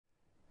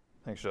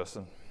Thanks,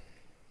 Justin.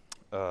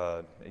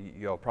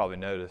 You all probably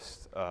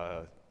noticed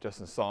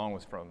Justin's song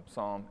was from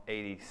Psalm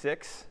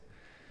 86.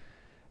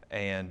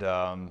 And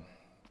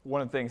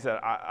one of the things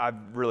that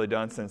I've really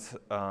done since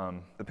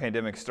the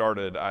pandemic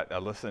started, I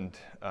listened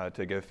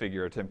to Go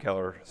Figure, a Tim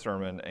Keller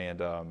sermon,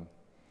 and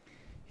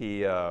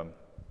he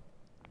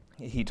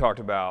talked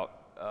about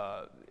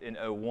in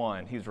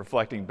 2001, he was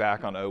reflecting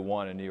back on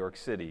 2001 in New York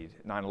City,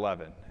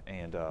 9/11,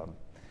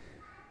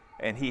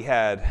 and he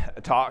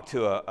had talked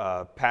to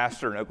a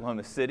pastor in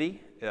Oklahoma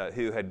City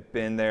who had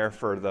been there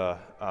for the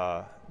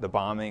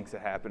bombings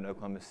that happened in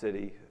Oklahoma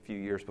City a few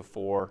years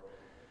before.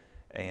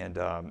 And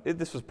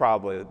this was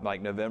probably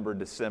like November,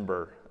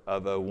 December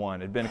of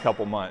 2001. It had been a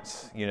couple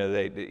months. You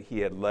know, he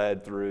had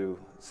led through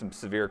some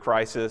severe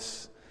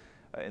crisis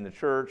in the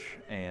church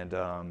and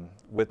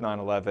with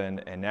 9/11,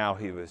 and now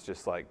he was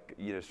just like,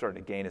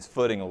 starting to gain his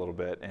footing a little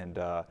bit. And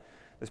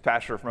this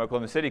pastor from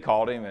Oklahoma City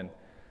called him and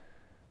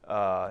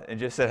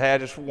just said,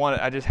 "Hey,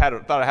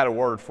 thought I had a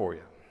word for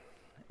you."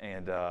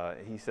 And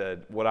he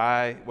said,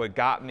 "What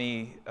got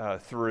me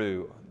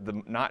through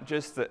not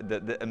just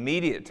the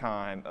immediate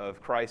time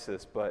of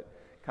crisis, but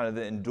kind of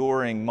the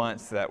enduring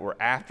months that were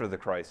after the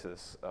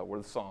crisis were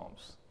the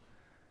Psalms.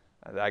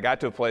 I got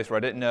to a place where I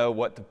didn't know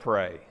what to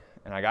pray,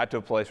 and I got to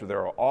a place where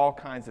there were all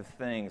kinds of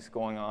things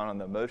going on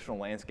the emotional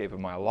landscape of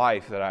my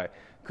life that I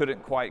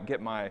couldn't quite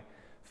get my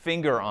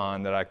finger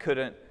on, that I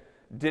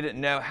didn't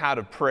know how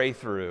to pray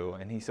through."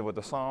 And he said, what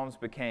the Psalms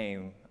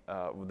became,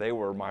 they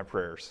were my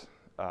prayers.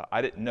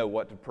 I didn't know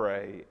what to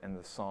pray, and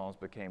the Psalms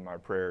became my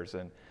prayers.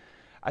 And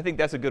I think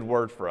that's a good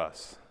word for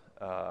us,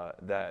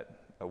 that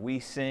we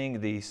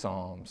sing these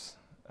Psalms,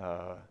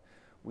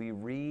 we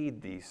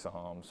read these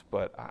Psalms,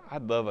 but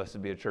I'd love us to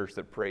be a church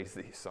that prays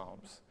these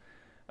Psalms,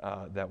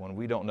 that when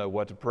we don't know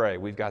what to pray,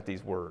 we've got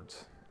these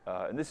words.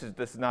 And this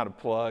is not a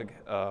plug.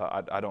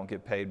 I don't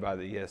get paid by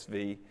the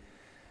ESV,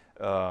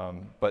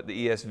 but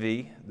the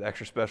ESV, the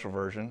extra special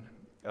version,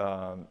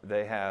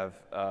 they have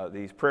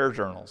these prayer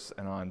journals,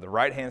 and on the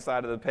right-hand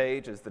side of the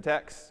page is the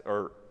text,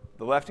 or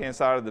the left-hand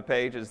side of the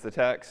page is the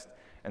text,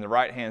 and the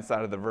right-hand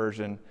side of the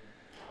version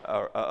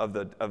of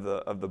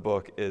the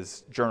book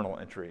is journal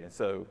entry. And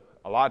so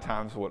a lot of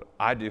times what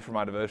I do for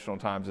my devotional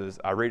times is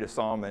I read a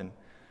psalm and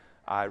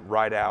I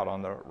write out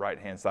on the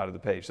right-hand side of the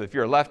page. So if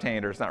you're a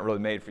left-hander, it's not really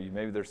made for you.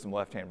 Maybe there's some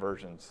left-hand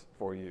versions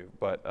for you,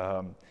 but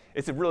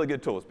it's a really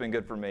good tool. It's been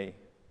good for me,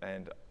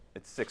 and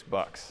it's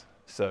 $6,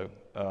 so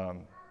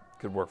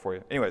could work for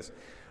you. Anyways,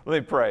 let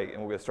me pray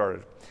and we'll get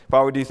started.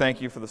 Father, we do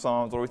thank you for the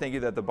Psalms. Lord, we thank you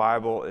that the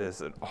Bible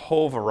is a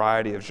whole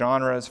variety of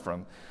genres,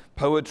 from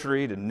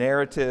poetry to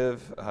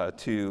narrative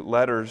to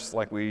letters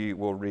like we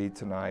will read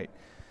tonight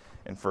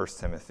in 1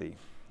 Timothy.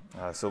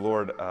 So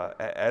Lord,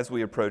 as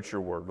we approach your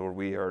word, Lord,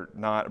 we are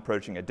not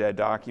approaching a dead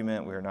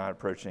document. We are not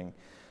approaching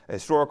a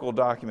historical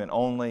document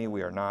only.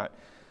 We are not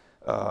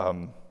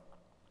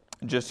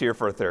just here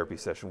for a therapy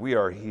session. We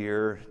are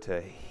here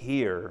to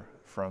hear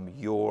from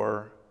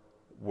your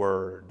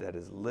word that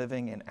is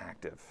living and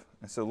active.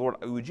 And so,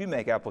 Lord, would you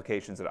make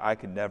applications that I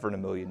could never in a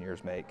million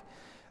years make,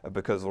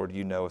 because, Lord,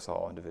 you know us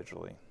all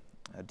individually.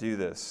 Do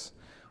this,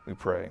 we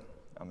pray.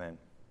 Amen.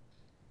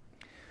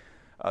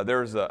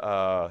 There's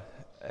a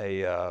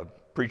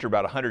preacher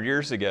about 100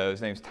 years ago.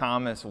 His name's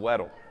Thomas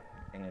Weddell,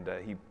 and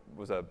he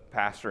was a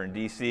pastor in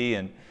D.C.,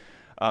 and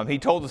he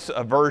told us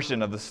a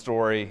version of the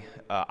story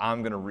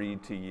I'm going to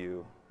read to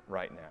you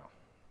right now.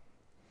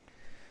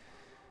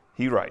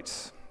 He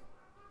writes,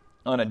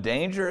 "On a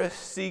dangerous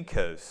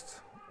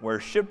seacoast where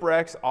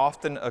shipwrecks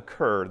often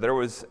occur, there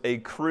was a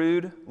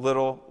crude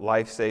little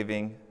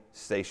life-saving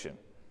station.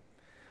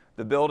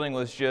 The building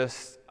was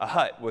just a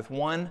hut with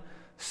one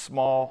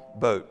small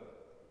boat.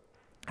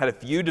 Had a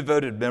few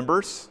devoted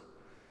members,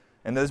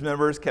 and those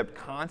members kept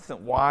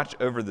constant watch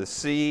over the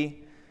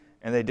sea,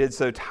 and they did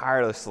so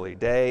tirelessly,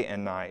 day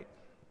and night,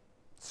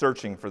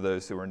 searching for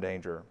those who were in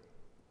danger.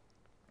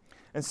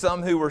 And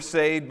some who were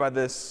saved by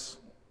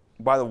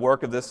the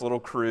work of this little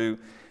crew,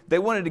 they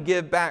wanted to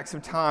give back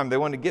some time. They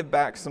wanted to give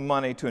back some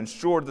money to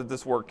ensure that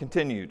this work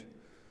continued.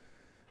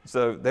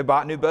 So they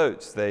bought new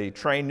boats. They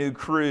trained new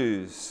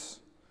crews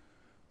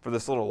for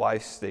this little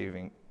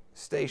life-saving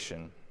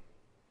station.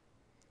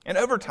 And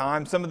over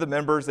time, some of the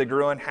members, they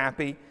grew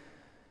unhappy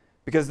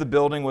because the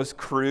building was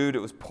crude. It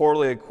was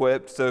poorly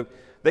equipped. So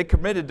they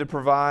committed to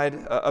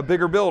provide a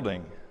bigger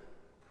building,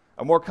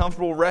 a more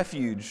comfortable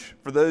refuge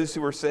for those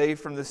who were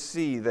saved from the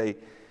sea. They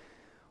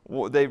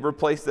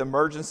replaced the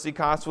emergency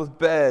cots with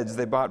beds.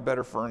 They bought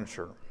better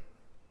furniture.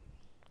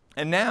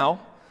 And now,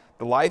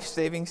 the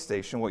life-saving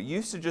station, what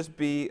used to just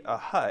be a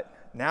hut,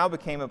 now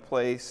became a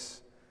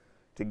place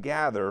to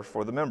gather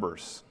for the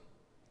members.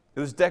 It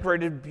was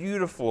decorated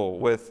beautiful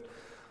with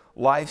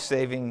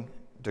life-saving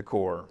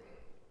decor.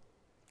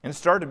 And it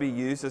started to be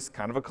used as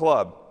kind of a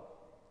club.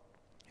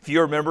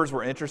 Fewer members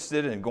were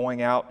interested in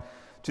going out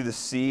to the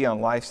sea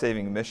on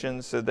life-saving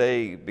missions, so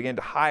they began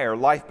to hire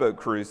lifeboat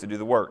crews to do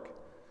the work.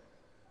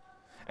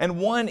 And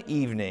one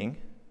evening,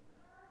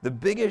 the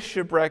biggest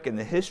shipwreck in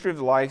the history of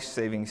the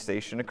life-saving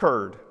station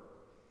occurred.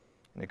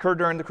 And it occurred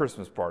during the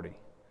Christmas party.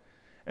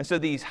 And so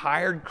these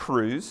hired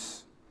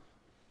crews,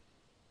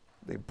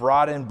 they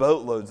brought in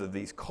boatloads of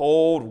these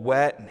cold,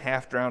 wet, and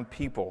half-drowned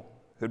people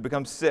who had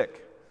become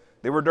sick.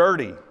 They were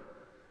dirty.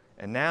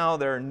 And now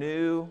their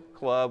new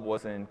club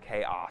was in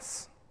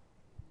chaos.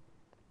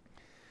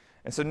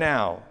 And so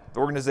now the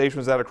organization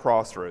was at a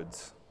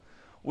crossroads.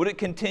 Would it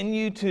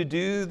continue to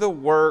do the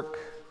work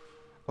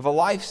of a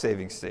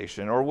life-saving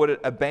station, or would it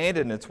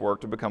abandon its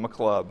work to become a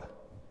club?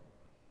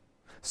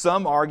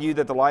 Some argued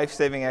that the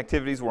life-saving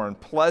activities were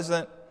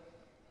unpleasant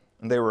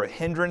and they were a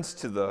hindrance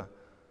to the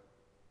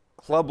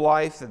club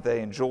life that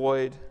they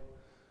enjoyed.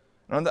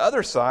 And on the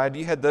other side,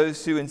 you had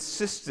those who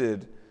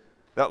insisted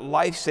that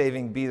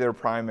life-saving be their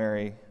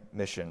primary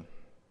mission.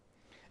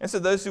 And so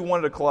those who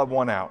wanted a club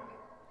won out.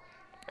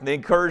 They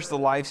encouraged the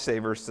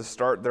lifesavers to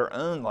start their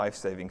own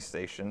life-saving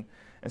station,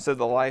 and so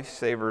the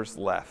lifesavers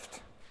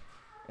left.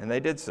 And they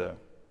did so.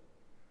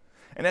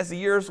 And as the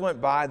years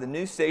went by, the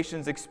new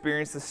stations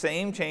experienced the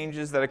same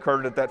changes that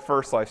occurred at that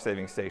first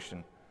life-saving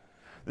station.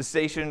 The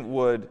station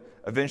would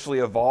eventually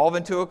evolve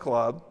into a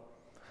club,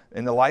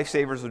 and the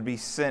lifesavers would be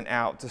sent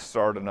out to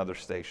start another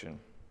station.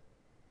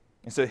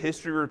 And so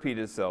history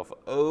repeated itself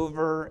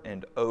over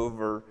and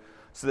over,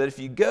 so that if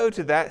you go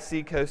to that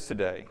seacoast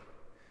today,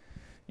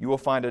 you will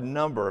find a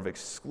number of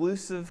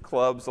exclusive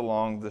clubs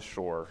along the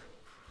shore.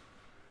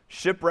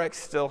 Shipwrecks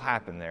still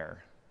happen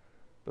there,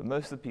 but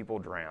most of the people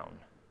drown.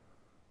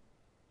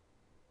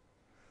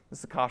 This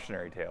is a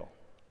cautionary tale.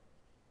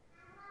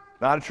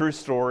 Not a true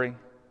story.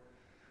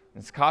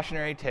 It's a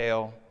cautionary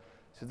tale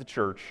to the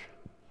church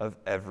of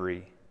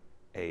every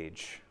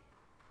age.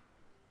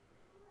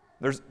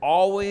 There's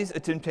always a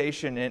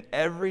temptation in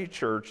every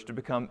church to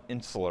become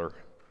insular,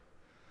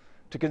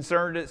 to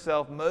concern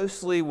itself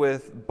mostly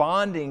with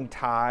bonding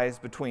ties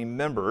between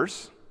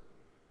members,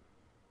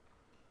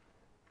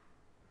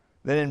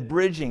 than in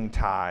bridging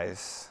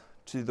ties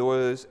to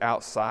those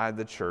outside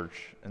the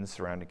church and the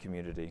surrounding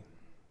community.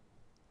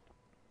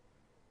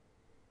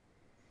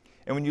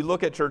 And when you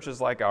look at churches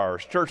like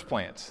ours, church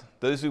plants,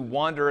 those who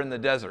wander in the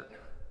desert,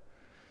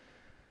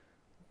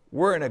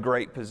 we're in a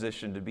great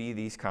position to be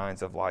these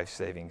kinds of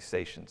life-saving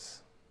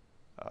stations.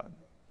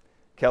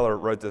 Keller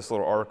wrote this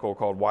little article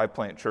called Why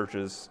Plant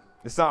Churches.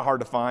 It's not hard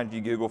to find if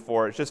you Google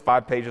for it. It's just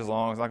 5 pages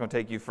long. It's not going to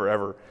take you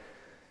forever.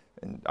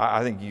 And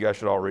I think you guys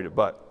should all read it.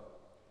 But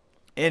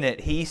in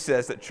it, he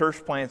says that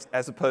church plants,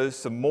 as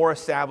opposed to more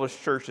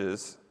established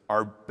churches,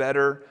 are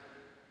better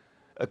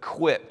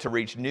equipped to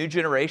reach new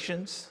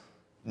generations,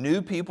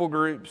 new people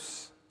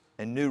groups,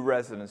 and new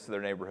residents to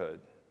their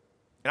neighborhood.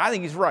 And I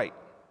think he's right.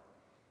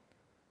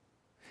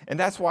 And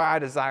that's why I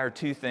desire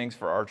 2 things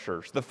for our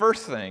church. The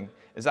first thing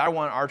is I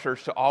want our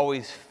church to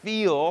always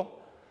feel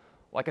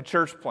like a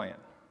church plant.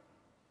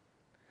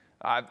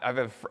 I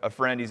have a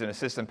friend, he's an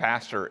assistant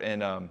pastor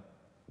in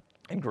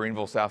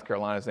Greenville, South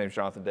Carolina. His name's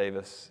Jonathan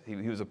Davis. He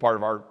was a part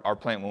of our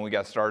plant when we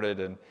got started.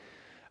 And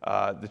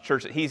the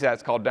church that he's at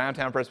is called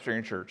Downtown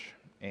Presbyterian Church.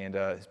 And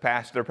their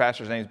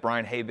pastor's name is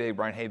Brian Habig.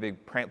 Brian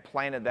Habig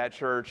planted that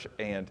church.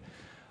 And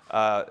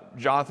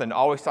Jonathan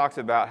always talks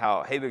about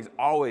how Habig's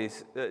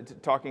always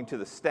talking to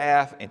the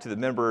staff and to the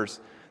members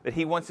that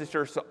he wants his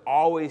church to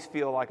always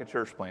feel like a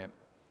church plant,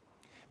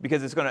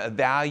 because it's going to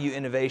value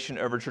innovation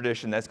over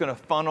tradition. That's going to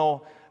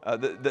funnel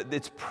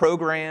its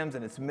programs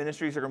and its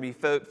ministries are going to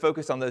be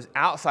focused on those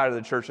outside of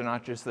the church and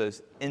not just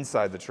those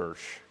inside the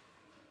church.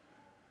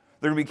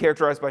 They're going to be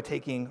characterized by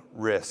taking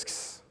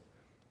risks.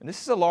 And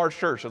this is a large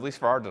church, at least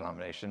for our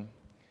denomination.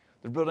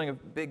 They're building a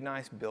big,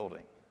 nice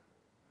building.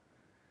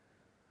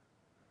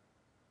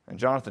 And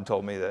Jonathan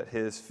told me that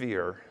his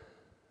fear,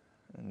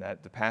 and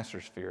that the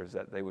pastor's fear, is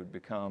that they would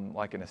become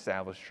like an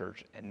established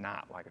church and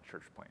not like a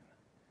church plant.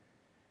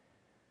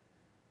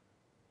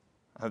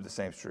 I hope the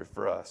same is true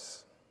for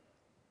us.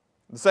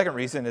 The second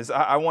reason is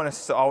I want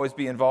us to always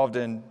be involved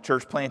in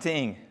church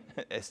planting,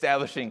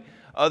 establishing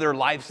other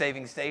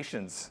life-saving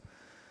stations.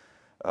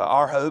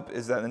 Our hope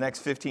is that in the next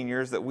 15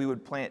 years that we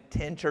would plant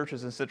 10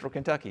 churches in Central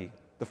Kentucky.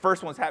 The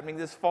first one's happening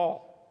this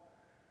fall.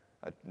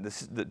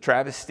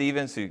 Travis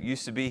Stevens, who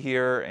used to be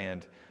here,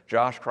 and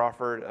Josh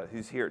Crawford,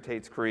 who's here at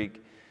Tate's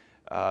Creek,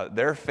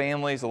 their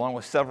families, along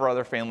with several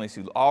other families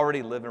who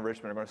already live in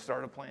Richmond, are going to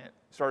start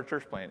a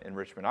church plant in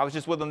Richmond. I was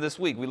just with them this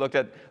week. We looked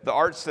at the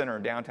Arts Center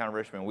in downtown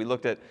Richmond. We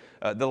looked at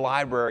the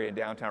library in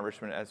downtown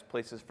Richmond as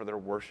places for their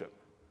worship.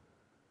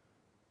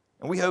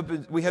 And we hope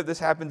this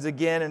happens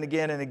again and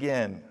again and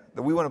again,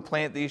 that we want to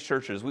plant these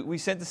churches. We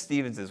sent the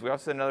Stevenses. We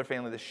also sent another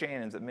family, the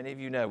Shannons, that many of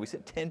you know. We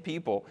sent 10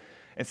 people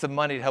and some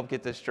money to help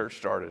get this church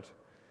started.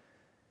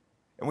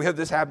 And we hope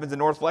this happens in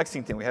North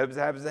Lexington. We hope this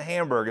happens in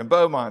Hamburg and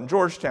Beaumont and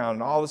Georgetown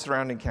and all the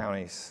surrounding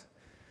counties.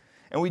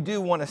 And we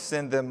do want to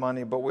send them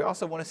money, but we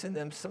also want to send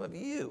them some of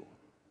you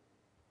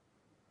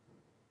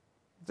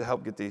to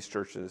help get these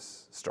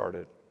churches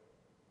started.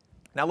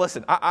 Now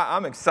listen,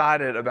 I'm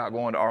excited about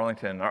going to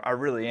Arlington. I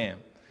really am.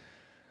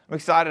 I'm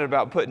excited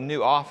about putting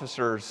new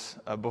officers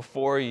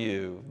before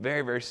you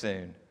very, very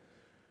soon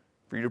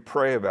for you to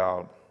pray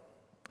about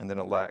and then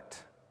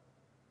elect.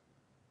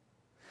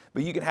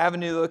 But you can have a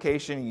new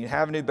location, you can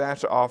have a new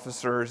batch of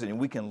officers, and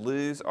we can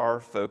lose our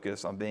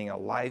focus on being a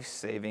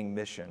life-saving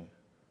mission.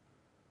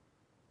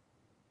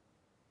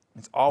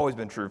 It's always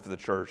been true for the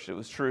church. It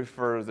was true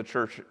for the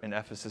church in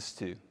Ephesus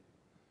too.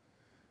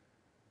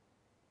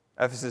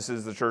 Ephesus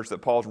is the church that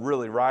Paul's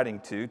really writing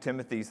to.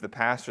 Timothy's the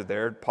pastor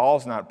there.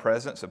 Paul's not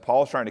present, so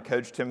Paul's trying to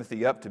coach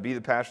Timothy up to be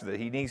the pastor that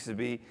he needs to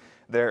be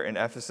there in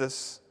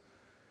Ephesus.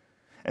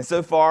 And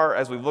so far,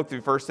 as we've looked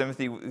through 1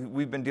 Timothy,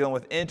 we've been dealing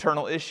with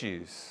internal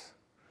issues.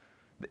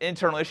 The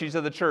internal issues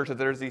of the church, that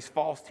there's these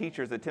false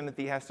teachers that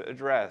Timothy has to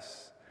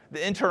address.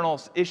 The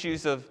internal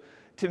issues of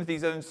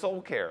Timothy's own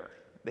soul care,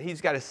 that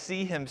he's got to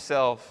see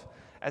himself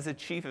as a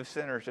chief of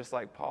sinners, just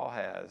like Paul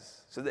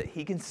has, so that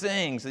he can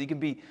sing, so he can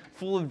be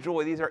full of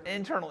joy. These are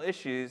internal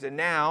issues. And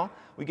now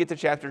we get to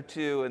chapter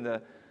 2, and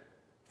the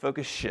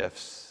focus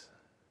shifts.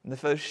 And the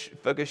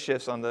focus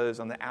shifts on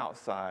those on the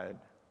outside,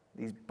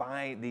 these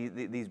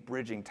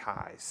bridging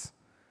ties.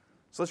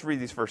 So let's read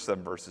these first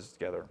 7 verses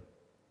together.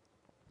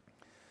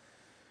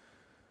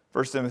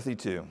 1 Timothy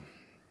 2.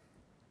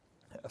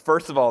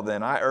 First of all,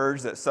 then, I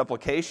urge that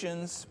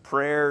supplications,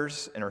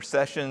 prayers,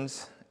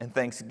 intercessions, and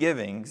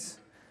thanksgivings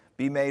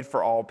be made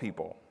for all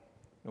people.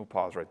 We'll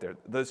pause right there.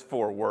 Those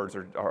 4 words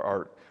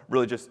are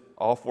really just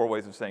all 4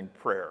 ways of saying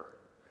prayer.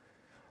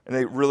 And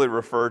they really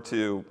refer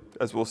to,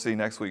 as we'll see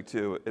next week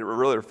too, it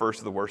really refers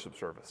to the worship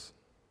service.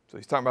 So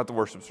he's talking about the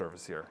worship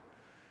service here.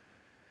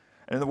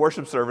 And in the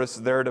worship service,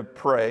 they're to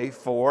pray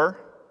for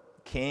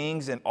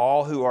kings and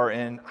all who are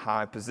in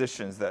high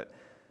positions, that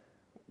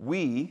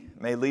we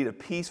may lead a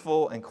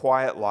peaceful and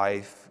quiet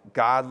life,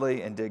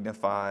 godly and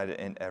dignified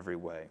in every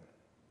way.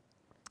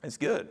 It's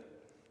good.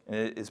 And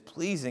it is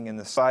pleasing in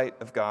the sight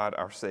of God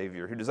our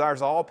Savior, who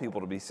desires all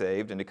people to be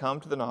saved and to come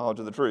to the knowledge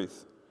of the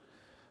truth.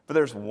 For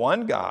there's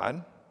one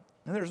God,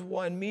 and there's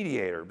one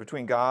mediator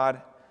between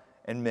God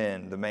and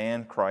men, the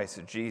man Christ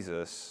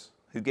Jesus,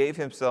 who gave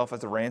himself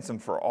as a ransom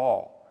for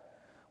all,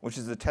 which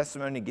is the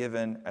testimony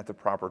given at the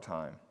proper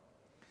time.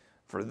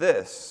 For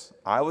this,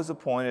 I was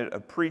appointed a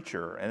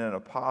preacher and an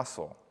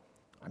apostle.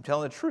 I'm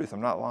telling the truth, I'm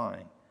not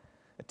lying.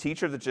 A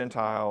teacher of the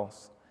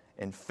Gentiles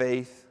in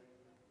faith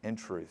and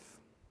truth.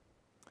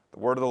 The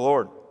word of the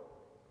Lord.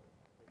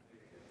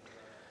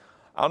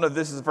 I don't know if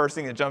this is the first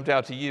thing that jumped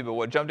out to you, but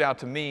what jumped out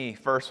to me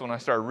first when I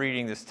started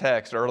reading this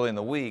text early in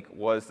the week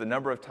was the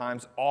number of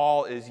times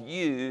all is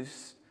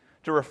used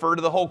to refer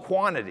to the whole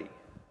quantity.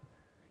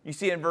 You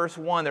see in verse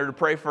 1, they're to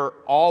pray for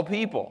all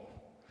people.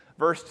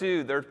 Verse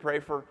 2, they're to pray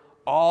for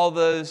all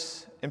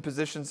those in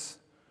positions,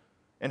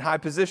 in high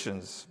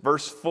positions.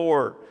 Verse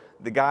 4,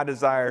 the God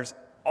desires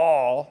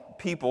all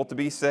people to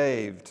be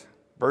saved.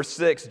 Verse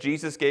 6,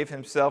 Jesus gave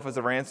himself as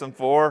a ransom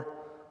for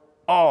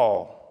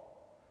all.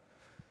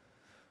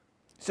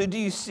 So do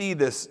you see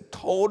this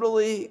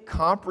totally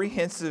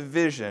comprehensive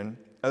vision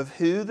of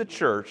who the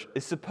church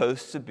is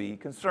supposed to be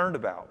concerned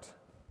about?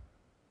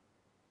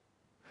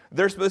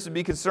 They're supposed to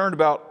be concerned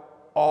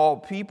about all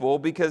people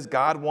because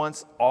God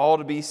wants all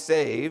to be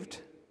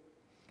saved,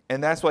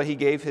 and that's why he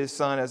gave his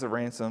son as a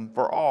ransom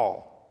for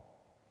all.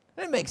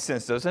 And it makes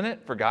sense, doesn't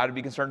it, for God to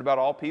be concerned about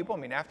all people? I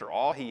mean, after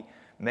all, he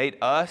made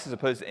us, as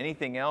opposed to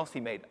anything else,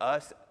 he made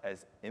us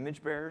as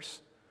image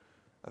bearers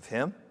of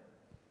him.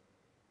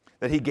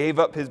 That he gave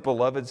up his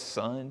beloved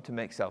son to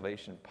make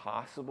salvation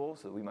possible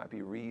so that we might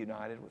be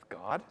reunited with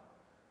God.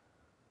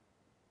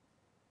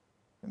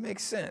 It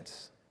makes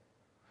sense.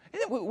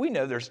 And we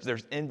know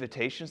there's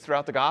invitations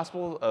throughout the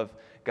gospel of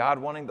God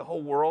wanting the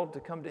whole world to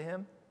come to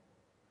him.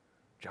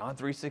 John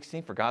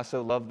 3:16, for God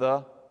so loved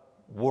the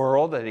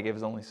world that he gave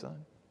his only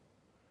son.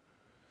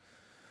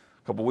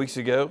 A couple weeks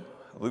ago,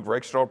 Luke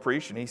Rakestraw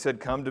preached, and he said,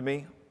 come to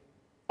me,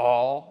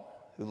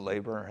 all who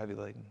labor and are heavy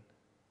laden.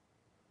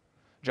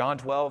 John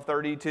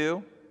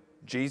 12:32,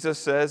 Jesus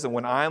says, and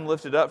when I am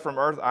lifted up from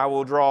earth, I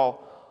will draw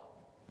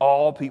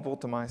all people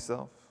to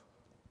myself.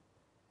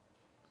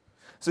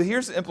 So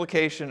here's the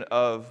implication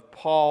of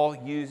Paul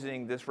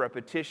using this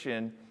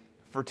repetition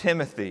for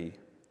Timothy,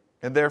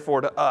 and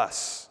therefore to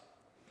us.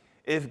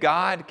 If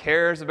God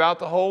cares about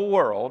the whole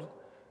world,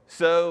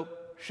 so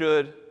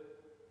should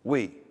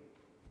we.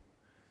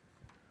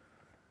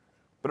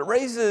 But it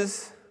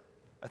raises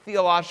a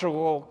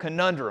theological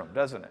conundrum,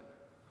 doesn't it?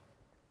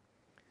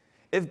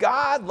 If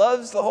God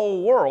loves the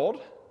whole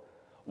world,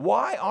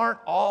 why aren't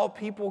all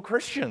people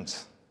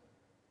Christians?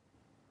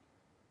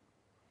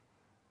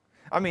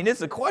 I mean,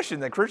 it's a question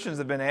that Christians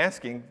have been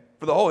asking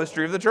for the whole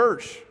history of the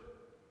church.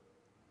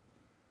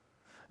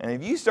 And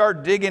if you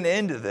start digging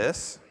into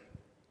this,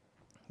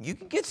 you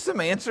can get some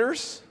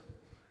answers.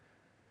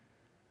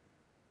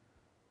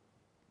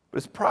 But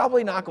it's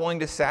probably not going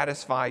to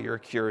satisfy your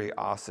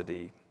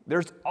curiosity.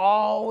 There's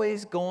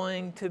always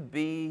going to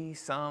be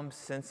some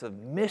sense of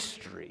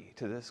mystery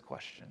to this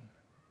question.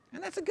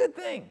 And that's a good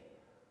thing.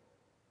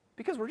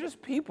 Because we're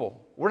just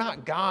people. We're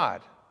not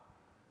God.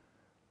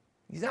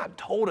 He's not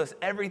told us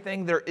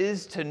everything there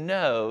is to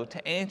know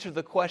to answer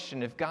the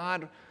question, if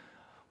God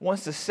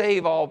wants to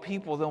save all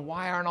people, then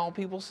why aren't all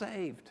people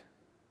saved?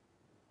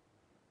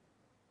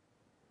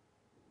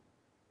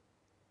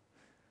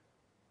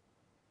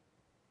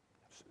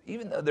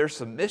 even though there's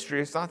some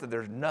mystery, it's not that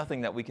there's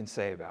nothing that we can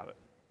say about it.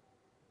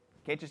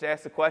 You can't just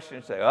ask the question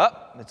and say, oh,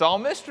 it's all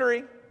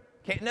mystery.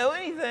 Can't know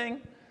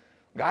anything.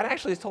 God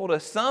actually has told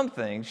us some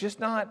things, just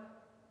not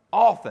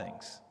all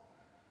things.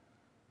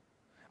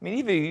 I mean,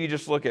 even if you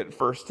just look at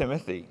 1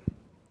 Timothy.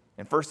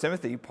 In 1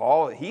 Timothy,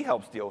 Paul, he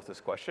helps deal with this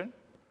question.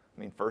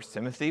 I mean, 1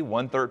 Timothy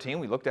 1:13,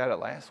 we looked at it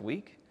last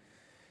week.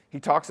 He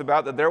talks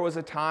about that there was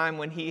a time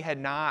when he had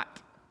not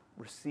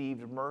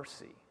received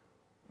mercy.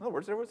 In other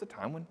words, there was a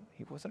time when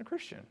he wasn't a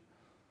Christian.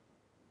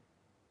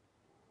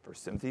 1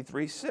 Timothy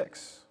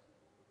 3:6.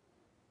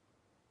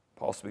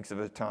 Paul speaks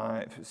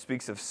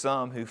of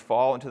some who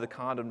fall into the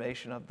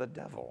condemnation of the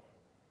devil.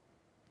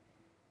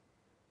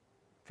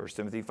 1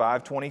 Timothy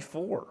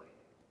 5:24.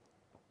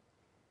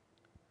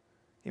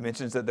 He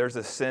mentions that there's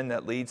a sin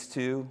that leads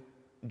to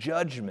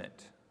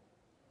judgment.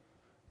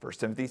 1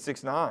 Timothy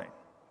 6:9.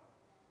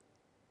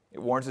 It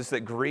warns us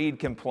that greed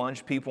can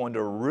plunge people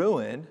into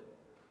ruin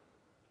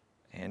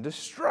and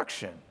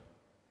destruction.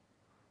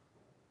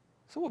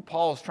 So what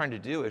Paul is trying to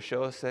do is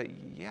show us that,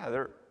 yeah,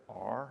 there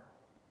are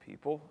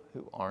people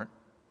who aren't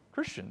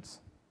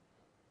Christians.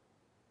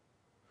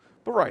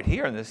 But right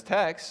here in this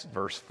text,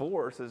 verse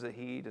 4 says that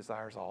he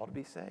desires all to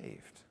be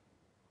saved.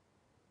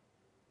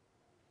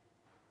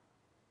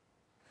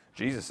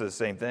 Jesus says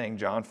the same thing.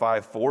 John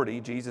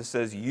 5:40, Jesus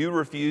says, you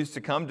refuse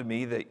to come to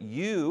me that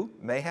you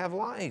may have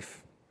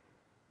life.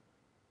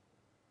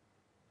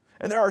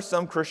 And there are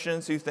some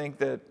Christians who think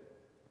that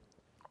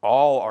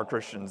all are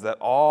Christians, that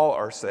all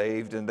are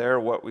saved, and they're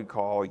what we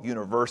call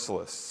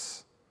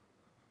universalists.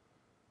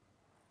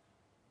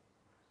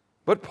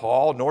 But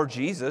Paul nor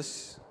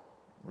Jesus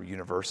were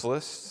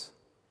universalists.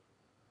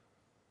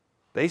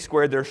 They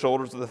squared their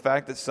shoulders with the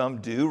fact that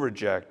some do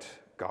reject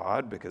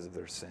God because of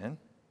their sin.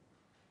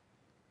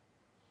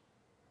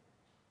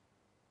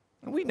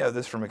 And we know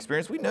this from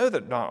experience. We know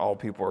that not all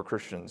people are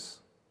Christians.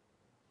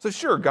 So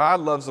sure, God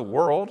loves the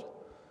world.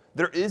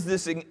 There is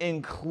this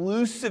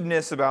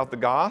inclusiveness about the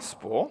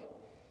gospel.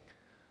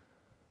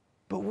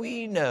 But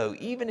we know,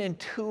 even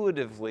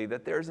intuitively,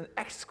 that there's an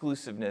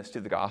exclusiveness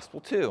to the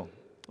gospel too.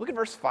 Look at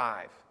verse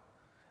 5.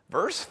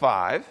 Verse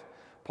 5,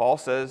 Paul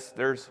says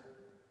there's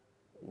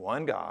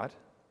one God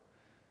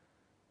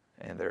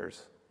and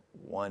there's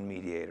one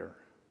mediator.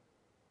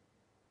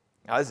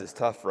 Now, this is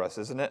tough for us,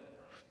 isn't it?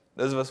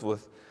 Those of us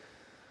with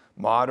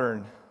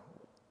modern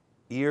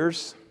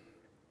ears,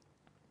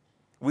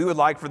 we would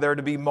like for there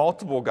to be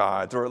multiple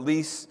gods, or at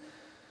least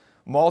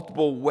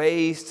multiple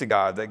ways to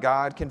God, that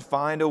God can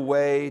find a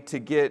way to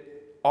get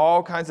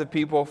all kinds of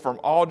people from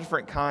all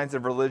different kinds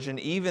of religion,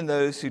 even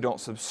those who don't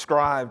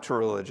subscribe to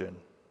religion.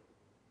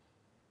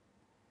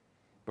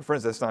 But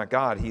friends, that's not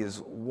God. He is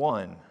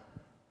one.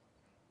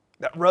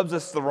 That rubs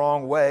us the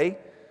wrong way.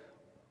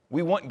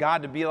 We want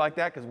God to be like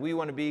that because we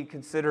want to be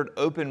considered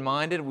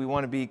open-minded. We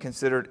want to be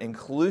considered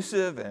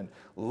inclusive and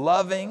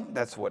loving.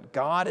 That's what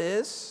God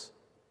is,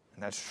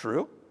 and that's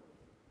true.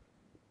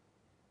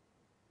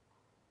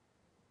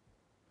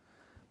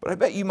 But I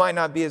bet you might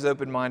not be as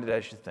open-minded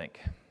as you think.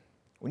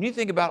 When you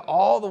think about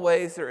all the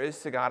ways there is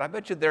to God, I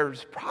bet you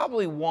there's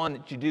probably one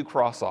that you do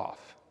cross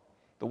off.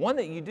 The one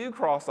that you do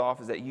cross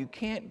off is that you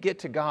can't get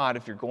to God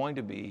if you're going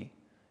to be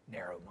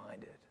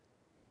narrow-minded.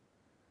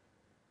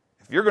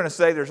 If you're going to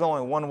say there's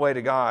only one way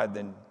to God,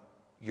 then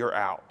you're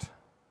out.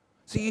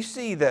 So you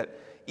see that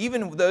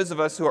even those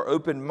of us who are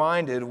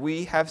open-minded,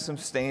 we have some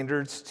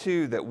standards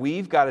too, that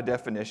we've got a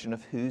definition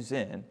of who's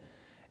in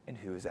and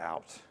who is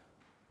out.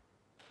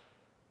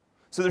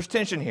 So there's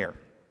tension here.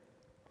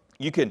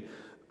 You can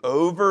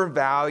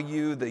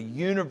overvalue the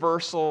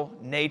universal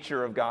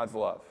nature of God's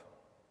love.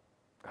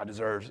 God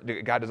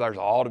desires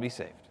all to be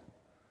saved.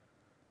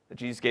 That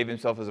Jesus gave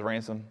himself as a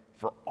ransom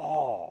for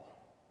all.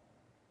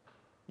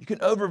 You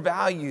can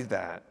overvalue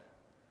that.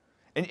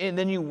 And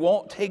then you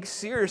won't take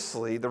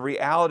seriously the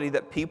reality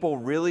that people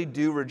really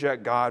do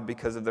reject God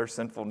because of their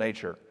sinful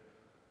nature.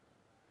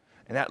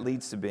 And that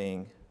leads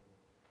to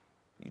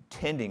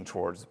tending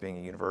towards being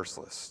a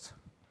universalist.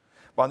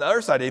 But on the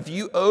other side, if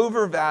you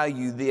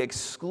overvalue the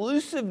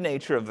exclusive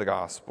nature of the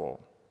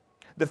gospel,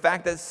 the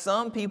fact that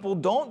some people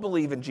don't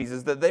believe in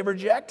Jesus, that they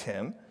reject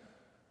him,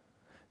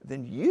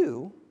 then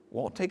you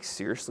won't take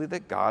seriously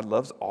that God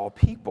loves all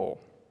people.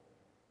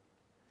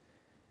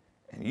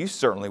 And you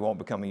certainly won't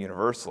become a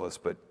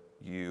universalist, but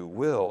you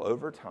will,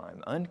 over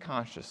time,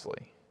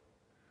 unconsciously,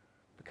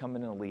 become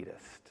an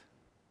elitist.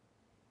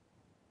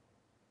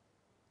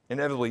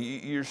 Inevitably,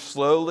 you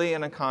slowly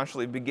and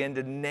unconsciously begin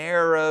to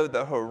narrow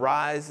the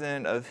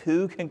horizon of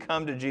who can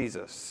come to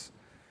Jesus.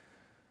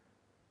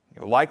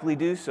 You'll likely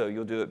do so.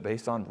 You'll do it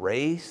based on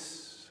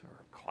race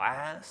or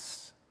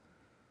class,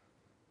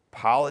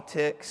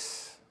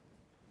 politics,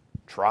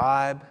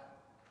 tribe.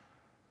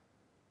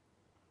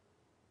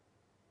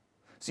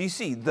 So you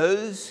see,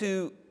 those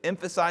who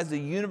emphasize the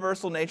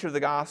universal nature of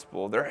the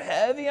gospel, they're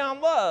heavy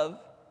on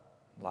love,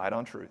 light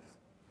on truth.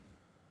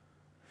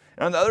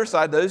 And on the other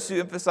side, those who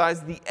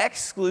emphasize the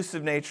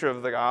exclusive nature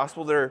of the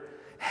gospel, they're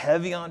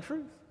heavy on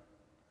truth,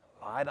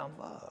 light on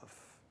love.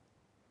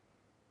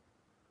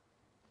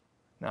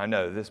 Now, I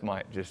know this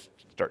might just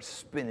start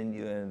spinning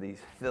you into these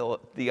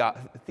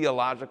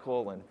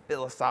theological and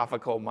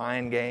philosophical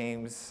mind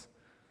games.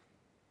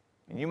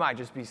 And you might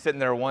just be sitting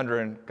there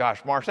wondering,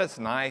 gosh, Marsh, that's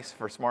nice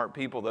for smart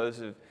people. Those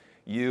of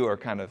you are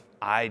kind of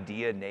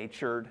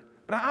idea-natured.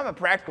 But I'm a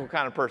practical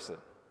kind of person.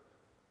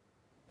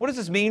 What does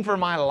this mean for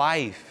my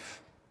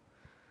life?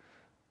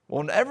 Well,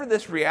 whenever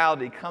this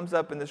reality comes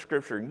up in the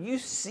Scripture, and you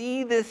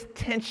see this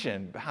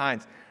tension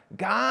behind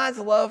God's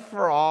love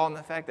for all and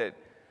the fact that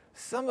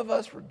some of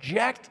us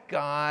reject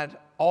God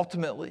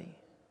ultimately.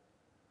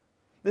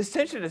 This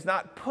tension is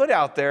not put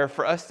out there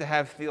for us to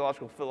have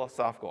theological,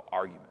 philosophical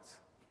arguments.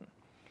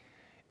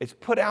 It's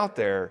put out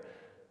there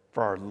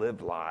for our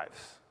lived lives.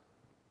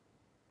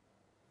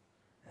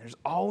 There's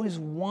always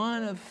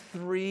one of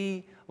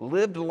three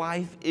lived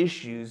life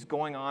issues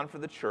going on for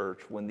the church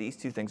when these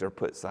two things are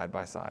put side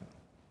by side.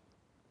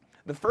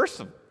 The first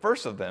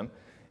of them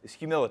is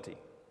humility.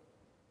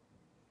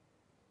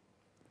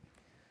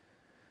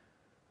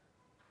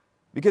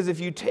 Because if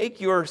you take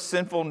your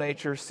sinful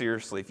nature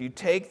seriously, if you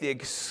take the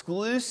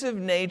exclusive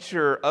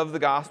nature of the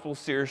gospel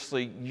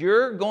seriously,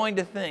 you're going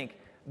to think,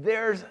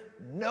 there's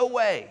no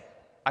way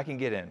I can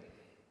get in.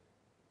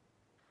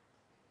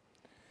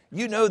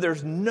 You know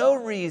there's no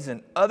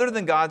reason other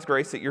than God's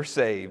grace that you're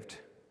saved.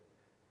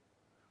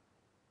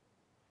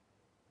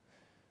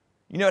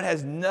 You know it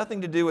has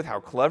nothing to do with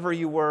how clever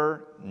you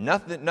were,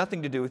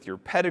 nothing to do with your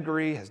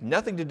pedigree, has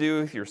nothing to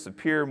do with your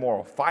superior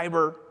moral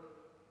fiber.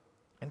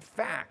 In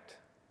fact,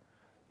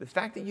 the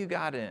fact that you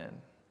got in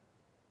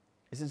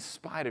is in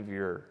spite of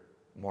your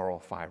moral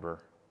fiber.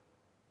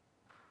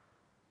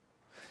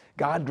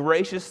 God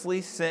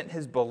graciously sent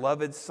his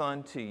beloved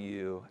Son to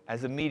you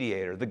as a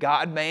mediator, the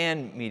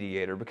God-man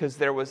mediator, because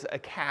there was a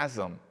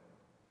chasm.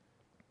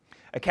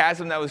 A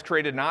chasm that was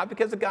created not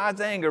because of God's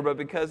anger, but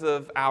because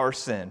of our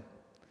sin.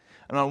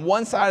 And on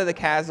one side of the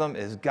chasm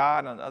is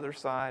God, on the other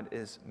side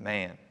is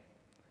man.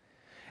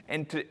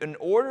 And in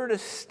order to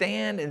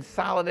stand in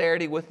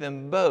solidarity with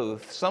them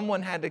both,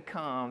 someone had to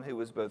come who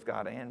was both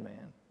God and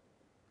man.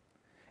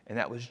 And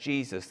that was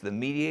Jesus, the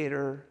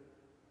mediator,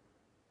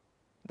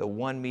 the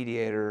one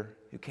mediator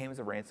who came as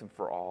a ransom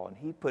for all. And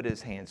he put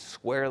his hand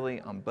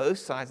squarely on both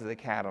sides of the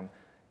chasm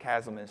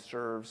and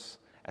serves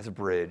as a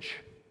bridge.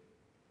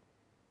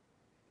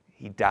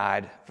 He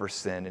died for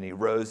sin and he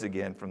rose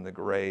again from the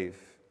grave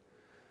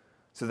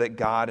so that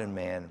God and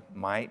man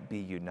might be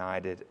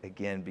united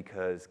again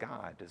because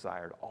God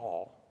desired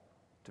all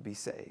to be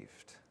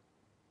saved.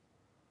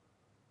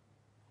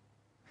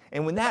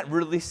 And when that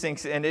really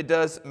sinks in, it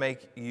does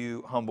make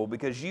you humble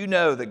because you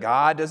know that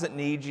God doesn't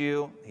need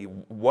you. He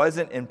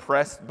wasn't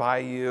impressed by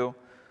you.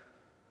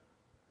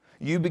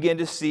 You begin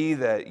to see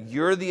that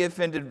you're the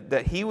offended,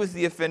 that he was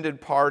the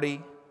offended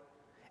party,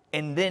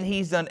 and then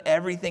he's done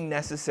everything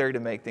necessary to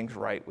make things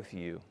right with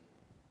you.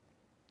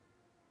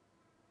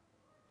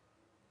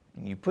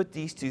 And you put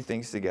these two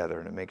things together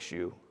and it makes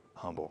you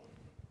humble.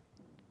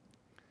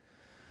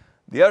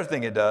 The other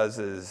thing it does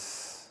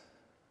is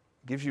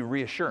it gives you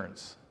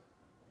reassurance.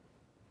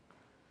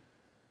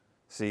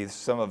 See,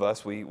 some of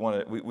us,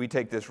 we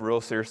take this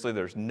real seriously.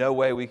 There's no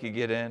way we could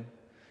get in.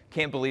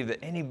 Can't believe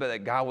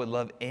that God would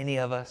love any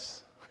of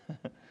us.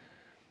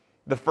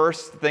 The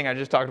first thing I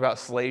just talked about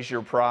slays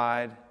your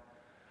pride.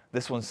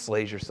 This one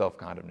slays your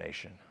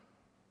self-condemnation.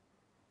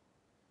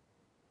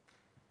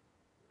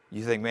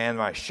 You think, man,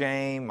 my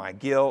shame, my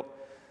guilt,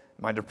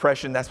 my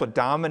depression, that's what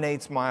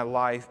dominates my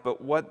life.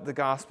 But what the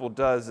gospel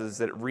does is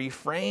that it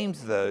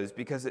reframes those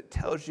because it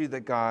tells you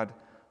that God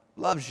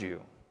loves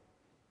you.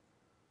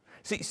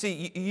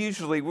 See,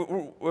 usually,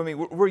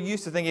 we're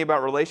used to thinking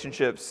about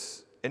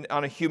relationships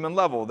on a human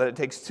level, that it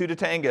takes two to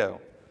tango.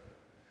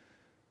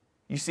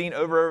 You've seen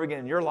over and over again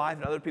in your life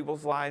and other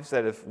people's lives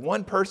that if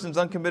one person's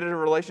uncommitted to a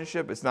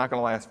relationship, it's not going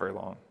to last very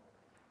long.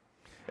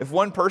 If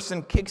one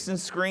person kicks and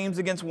screams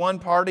against one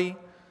party,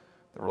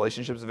 the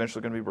relationship's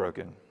eventually going to be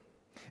broken.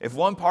 If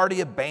one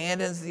party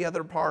abandons the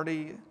other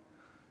party,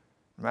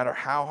 no matter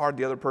how hard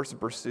the other person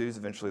pursues,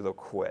 eventually they'll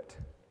quit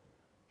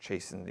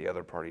chasing the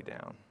other party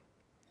down.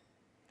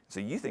 So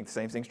you think the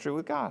same thing's true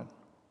with God.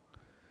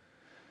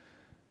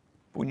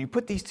 But when you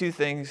put these two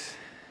things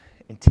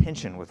in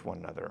tension with one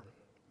another,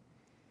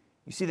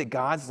 you see that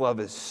God's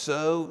love is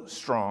so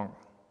strong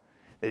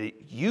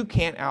that you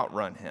can't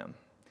outrun him.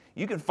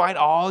 You can fight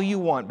all you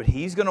want, but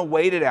he's going to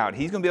wait it out.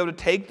 He's going to be able to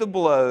take the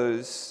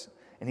blows,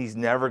 and he's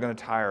never going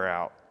to tire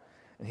out.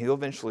 And he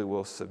eventually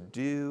will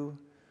subdue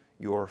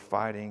your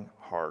fighting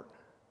heart,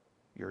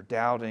 your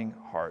doubting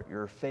heart,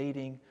 your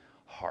fading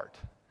heart,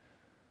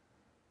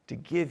 to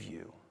give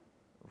you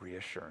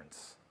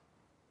reassurance,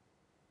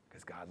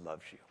 because God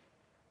loves you.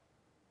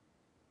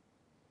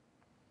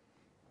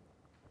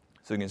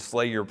 So he can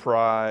slay your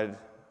pride,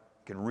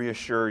 can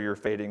reassure your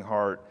fading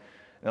heart.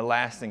 And the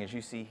last thing, as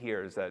you see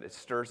here, is that it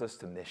stirs us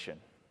to mission.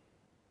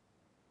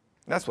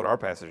 And that's what our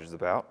passage is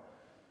about.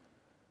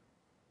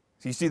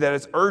 So you see that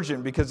it's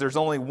urgent because there's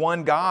only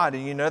one God,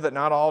 and you know that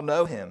not all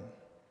know him.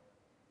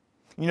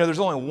 You know there's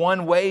only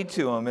one way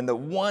to him, and the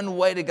one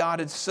way to God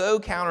is so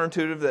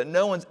counterintuitive that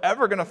no one's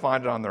ever going to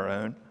find it on their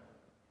own.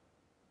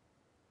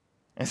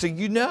 And so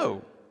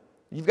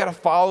you've got to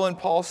follow in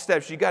Paul's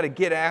steps. You've got to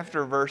get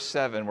after verse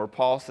 7 where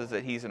Paul says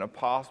that he's an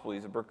apostle,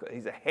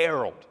 he's a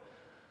herald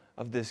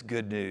of this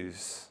good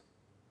news.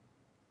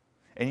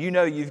 And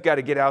you've got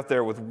to get out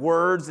there with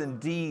words and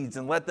deeds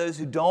and let those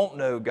who don't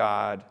know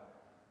God,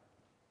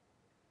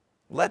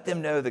 let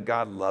them know that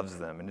God loves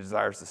them and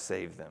desires to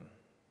save them.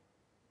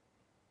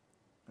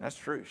 That's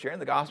true. Sharing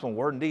the gospel in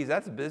word and deeds,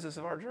 that's the business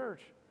of our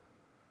church.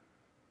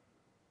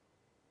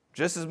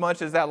 Just as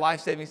much as that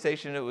life-saving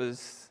station, it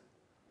was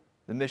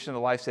the mission of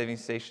the life-saving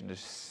station to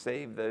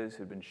save those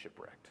who've been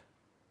shipwrecked.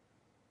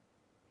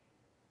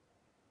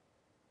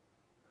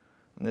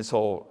 And this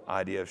whole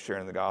idea of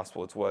sharing the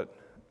gospel, it's what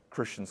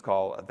Christians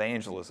call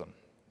evangelism.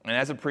 And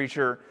as a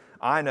preacher,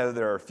 I know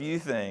there are few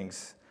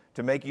things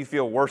to make you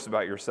feel worse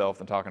about yourself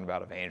than talking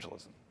about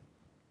evangelism.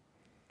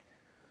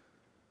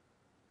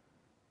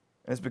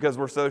 And it's because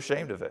we're so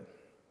ashamed of it.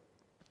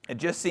 It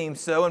just seems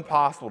so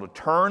impossible to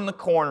turn the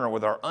corner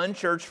with our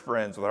unchurched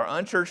friends, with our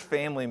unchurched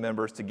family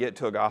members to get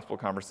to a gospel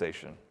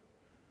conversation.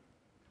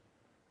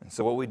 And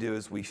so what we do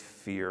is we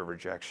fear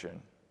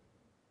rejection.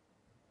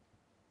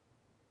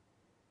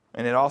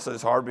 And it also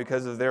is hard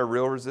because of their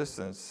real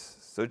resistance.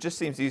 So it just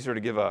seems easier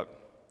to give up.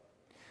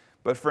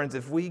 But friends,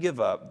 if we give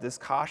up, this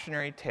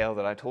cautionary tale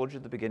that I told you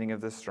at the beginning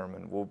of this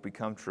sermon will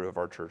become true of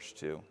our church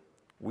too.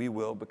 We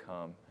will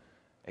become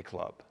a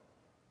club.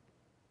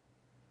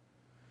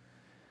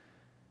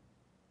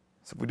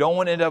 So if we don't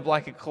want to end up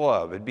like a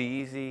club, it'd be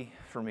easy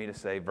for me to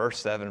say verse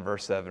 7,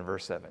 verse 7,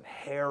 verse 7.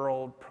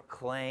 Herald,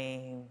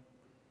 proclaim,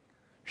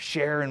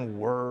 share in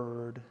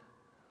word.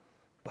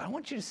 But I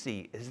want you to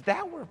see, is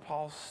that where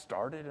Paul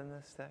started in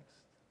this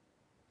text?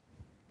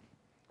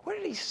 Where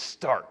did he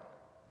start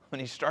when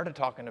he started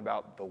talking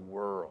about the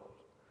world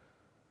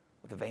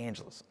with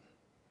evangelism?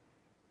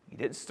 He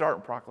didn't start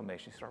with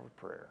proclamation, he started with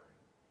prayer.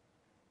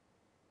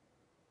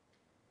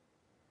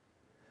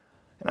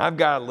 And I've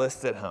got a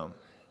list at home.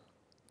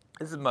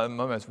 This is my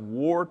most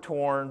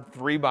war-torn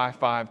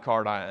 3x5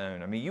 card I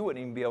own. I mean, you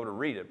wouldn't even be able to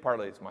read it.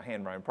 Partly it's my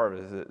handwriting, part of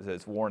it is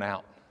it's worn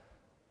out.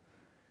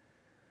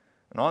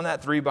 And on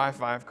that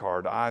 3x5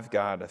 card, I've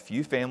got a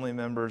few family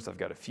members, I've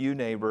got a few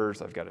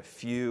neighbors, I've got a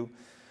few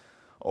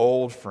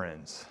old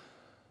friends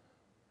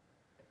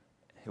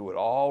who would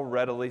all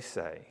readily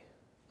say,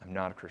 I'm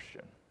not a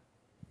Christian.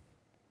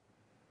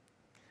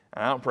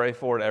 And I don't pray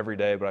for it every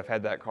day, but I've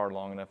had that card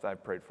long enough that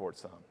I've prayed for it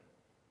some.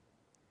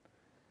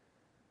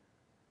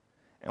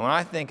 And when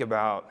I think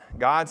about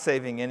God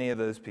saving any of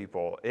those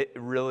people, it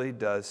really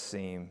does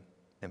seem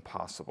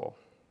impossible.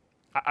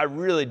 I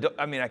really don't,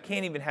 I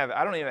can't even have,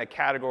 I don't even have a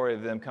category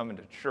of them coming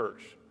to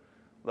church,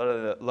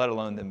 let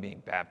alone them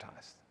being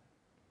baptized.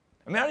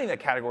 I don't even have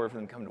a category for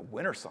them coming to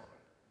Wintersong,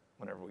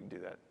 whenever we can do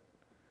that.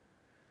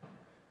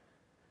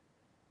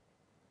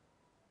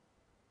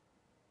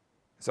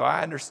 So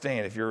I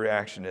understand if your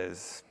reaction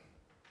is,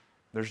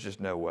 there's just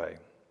no way.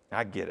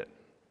 I get it.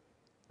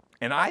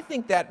 And I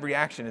think that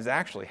reaction is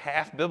actually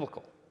half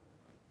biblical.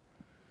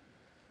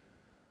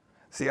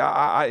 See,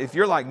 if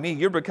you're like me,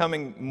 you're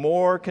becoming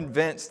more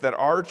convinced that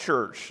our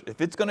church,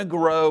 if it's going to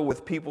grow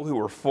with people who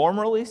were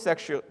formerly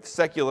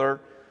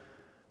secular,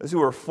 those who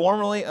were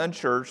formerly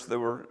unchurched, that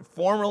were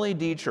formerly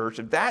de-churched,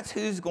 if that's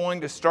who's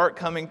going to start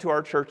coming to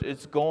our church,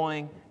 it's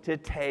going to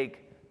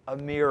take a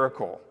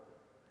miracle.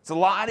 It's a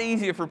lot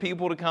easier for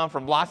people to come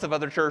from lots of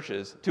other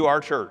churches to our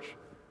church.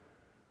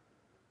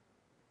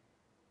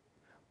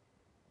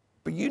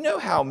 But you know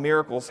how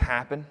miracles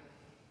happen?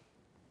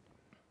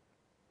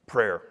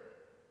 Prayer.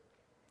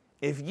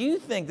 If you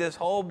think this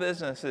whole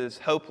business is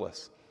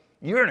hopeless,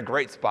 you're in a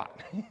great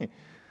spot.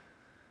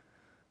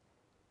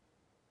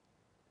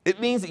 It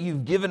means that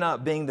you've given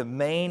up being the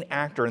main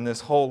actor in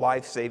this whole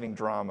life-saving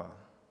drama.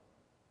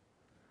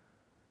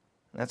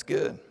 That's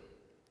good.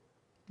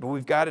 But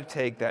we've got to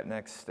take that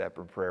next step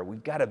in prayer.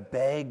 We've got to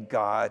beg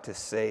God to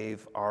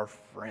save our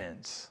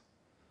friends.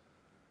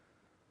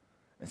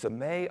 And so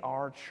may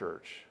our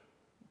church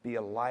be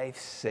a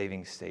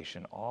life-saving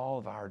station all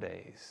of our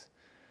days,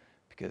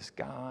 because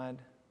God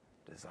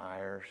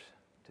desires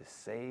to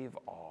save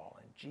all.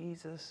 And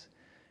Jesus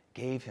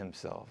gave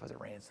himself as a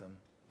ransom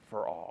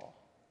for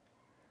all,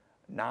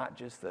 not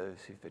just those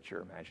who fit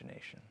your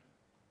imagination.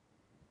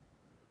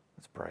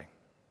 Let's pray.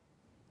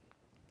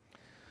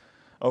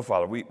 Oh,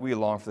 Father, we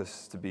long for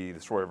this to be the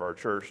story of our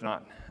church,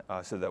 not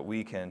so that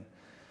we can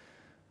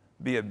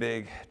be a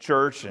big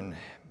church and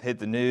hit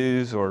the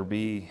news or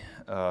be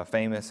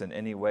famous in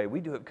any way. We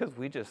do it because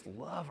we just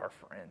love our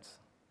friends.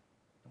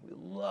 We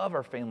love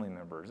our family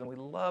members, and we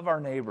love our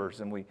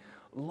neighbors, and we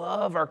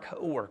love our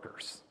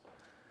coworkers.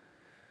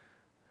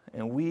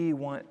 And we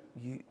want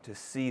you to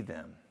see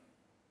them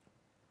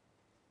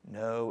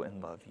know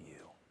and love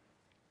you.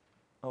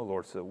 Oh,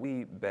 Lord, so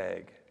we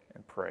beg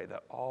and pray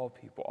that all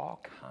people, all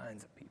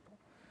kinds of people,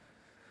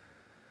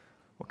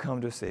 will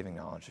come to a saving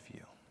knowledge of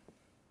you.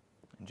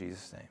 In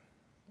Jesus' name,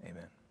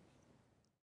 amen.